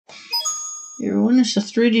Hey everyone, it's the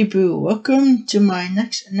 3D Boo. Welcome to my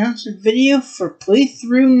next announcement video for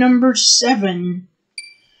playthrough number 7.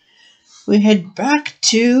 We head back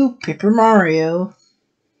to Paper Mario,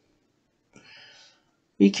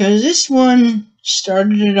 because this one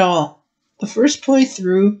started it all. The first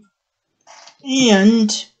playthrough,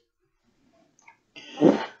 and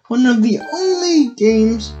one of the only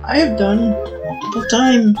games I have done multiple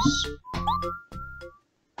times.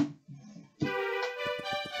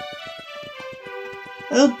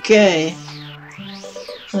 Okay,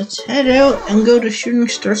 let's head out and go to Shooting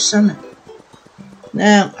Star Summit.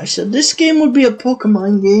 Now, I said this game would be a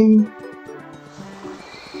Pokemon game.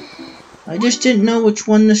 I just didn't know which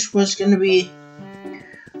one this was going to be.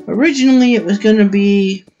 Originally, it was going to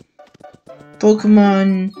be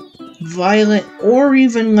Pokemon Violet or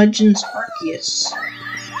even Legends Arceus.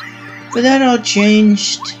 But that all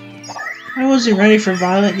changed. I wasn't ready for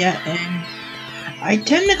Violet yet, and I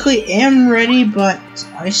technically am ready, but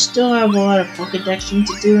I still have a lot of Pokedexing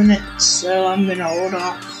to do in it, so I'm gonna hold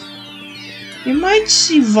off. You might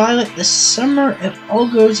see Violet this summer if all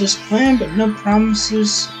goes as planned, but no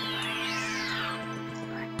promises.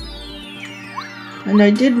 And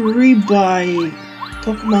I did rebuy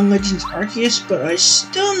Pokemon Legends Arceus, but I'm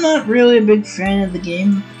still not really a big fan of the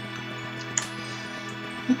game.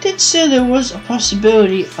 I did say there was a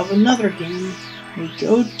possibility of another game. We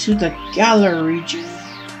go to the Galar region.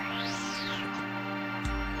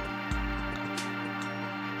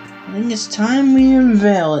 I think it's time we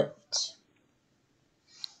unveil it.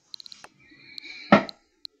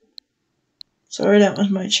 Sorry, that was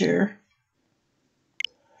my chair.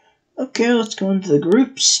 Okay, let's go into the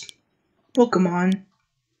groups. Pokemon.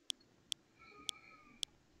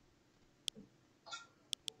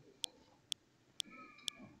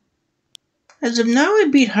 As of now, I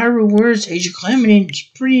beat Hyrule Warriors Age of Calamity. It's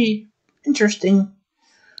pretty interesting.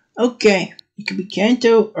 Okay, it could be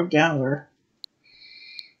Kanto or Galar.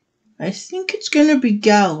 I think it's gonna be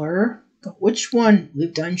Galar, but which one?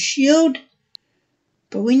 We've done Shield,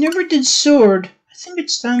 but we never did Sword. I think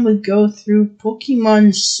it's time we go through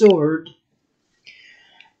Pokemon Sword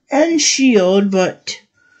and Shield, but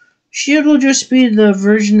Shield will just be the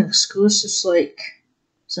version exclusives like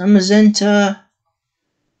Zamazenta,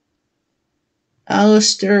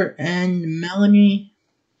 Alistair, and Melanie.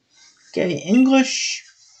 Okay, English.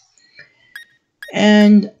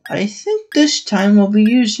 And I think this time we'll be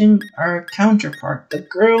using our counterpart, the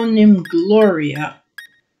girl named Gloria,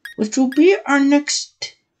 which will be our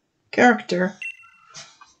next character.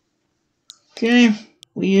 Okay,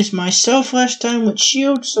 we used myself last time with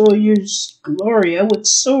Shield, so we'll use Gloria with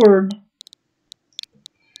Sword.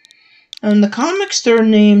 And the comics, they're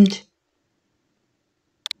named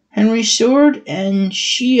Henry Sword and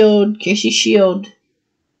Shield, Casey Shield.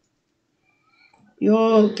 You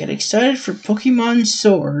all get excited for Pokemon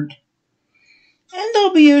Sword. And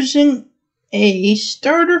I'll be using a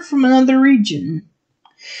starter from another region.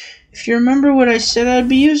 If you remember what I said I'd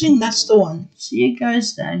be using, that's the one. See you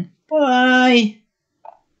guys then. Bye!